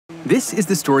This is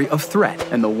the story of Thread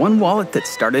and the one wallet that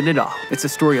started it all. It's a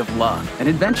story of love and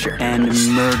adventure and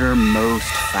murder most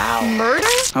foul. Murder?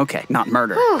 Okay, not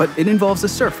murder, but it involves a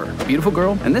surfer, a beautiful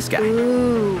girl, and this guy.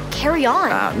 Ooh, carry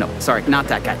on. No, sorry, not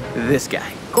that guy. This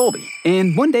guy, Colby.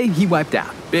 And one day he wiped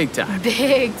out, big time.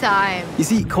 Big time. You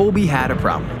see, Colby had a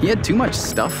problem. He had too much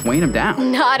stuff weighing him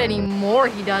down. Not anymore,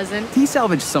 he doesn't. He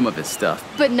salvaged some of his stuff.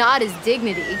 But not his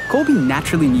dignity. Colby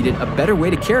naturally needed a better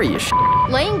way to carry his shit.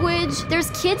 Language.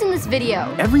 There's kids in this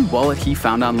video. Every wallet he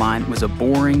found online was a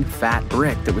boring, fat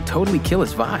brick that would totally kill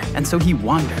his vibe. And so he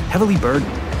wandered, heavily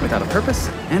burdened, without a purpose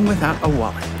and without a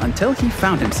wallet, until he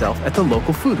found himself at the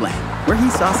local food lane, where he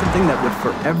saw something that would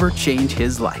forever change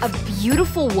his life. A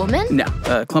beautiful woman? No,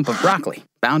 a clump of broccoli,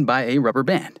 bound by a rubber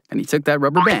band. And he took that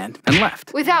rubber band and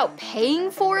left. Without paying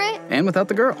for it? And without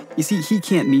the girl. You see, he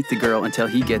can't meet the girl until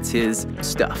he gets his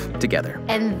stuff together.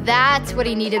 And that's what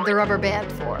he needed the rubber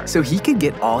band for. So he could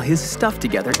get all his stuff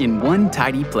together in one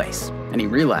tidy place. And he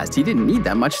realized he didn't need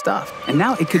that much stuff. And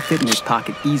now it could fit in his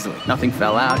pocket easily. Nothing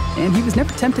fell out, and he was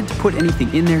never tempted to put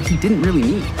anything in there he didn't really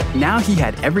need. Now he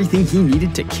had everything he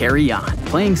needed to carry on.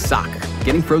 Playing soccer,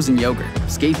 getting frozen yogurt,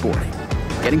 skateboarding,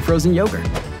 getting frozen yogurt,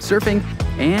 surfing,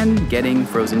 and getting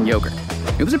frozen yogurt.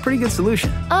 It was a pretty good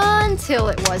solution. Until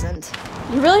it wasn't.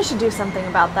 You really should do something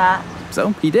about that.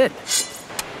 So he did.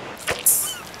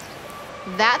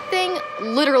 That thing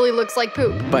literally looks like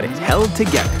poop. But it held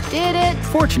together. Did it?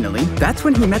 Fortunately, that's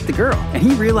when he met the girl, and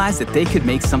he realized that they could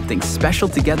make something special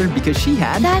together because she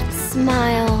had that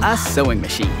smile. A sewing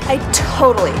machine. I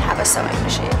totally have a sewing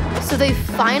machine. So they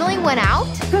finally went out?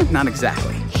 Not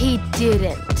exactly. He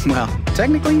didn't. Well,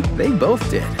 technically, they both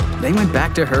did. They went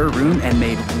back to her room and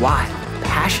made wild,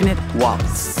 passionate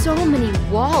wallets. So many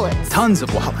wallets. Tons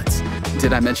of wallets.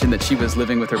 Did I mention that she was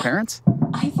living with her parents?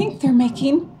 I think they're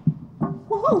making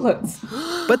wallets.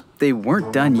 But they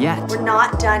weren't done yet. We're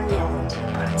not done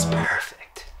yet. But it's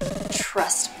perfect.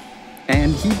 Trust me.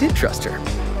 And he did trust her.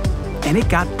 And it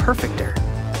got perfecter.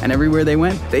 And everywhere they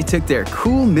went, they took their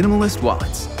cool minimalist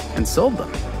wallets and sold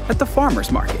them at the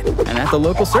farmer's market and at the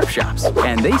local surf shops.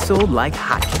 And they sold like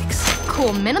hotcakes.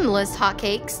 Cool minimalist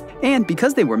hotcakes. And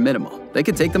because they were minimal, they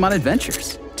could take them on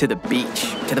adventures. To the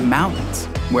beach, to the mountains.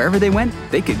 Wherever they went,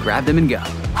 they could grab them and go.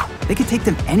 They could take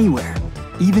them anywhere,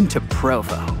 even to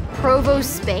Provo. Provo,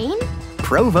 Spain?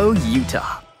 Provo,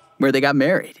 Utah, where they got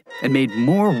married and made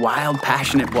more wild,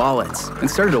 passionate wallets and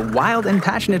started a wild and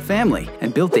passionate family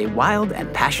and built a wild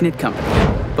and passionate company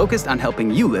focused on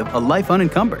helping you live a life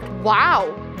unencumbered.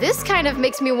 Wow, this kind of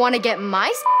makes me want to get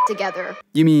my together.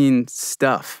 You mean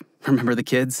stuff. Remember the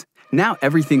kids? Now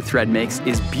everything Thread makes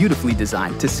is beautifully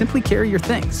designed to simply carry your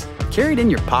things. Carry it in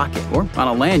your pocket or on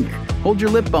a lanyard. Hold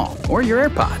your lip balm or your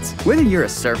AirPods. Whether you're a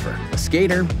surfer, a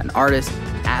skater, an artist,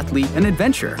 athlete, an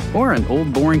adventurer, or an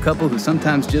old boring couple who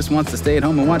sometimes just wants to stay at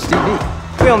home and watch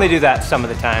TV. We only do that some of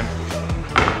the time.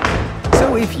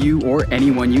 So if you or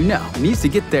anyone you know needs to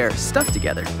get their stuff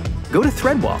together, go to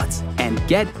Thread Wallets and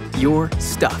get your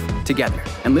stuff together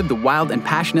and live the wild and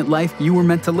passionate life you were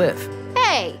meant to live.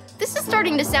 Hey, this is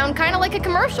starting to sound kind of like a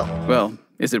commercial. Well,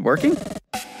 is it working?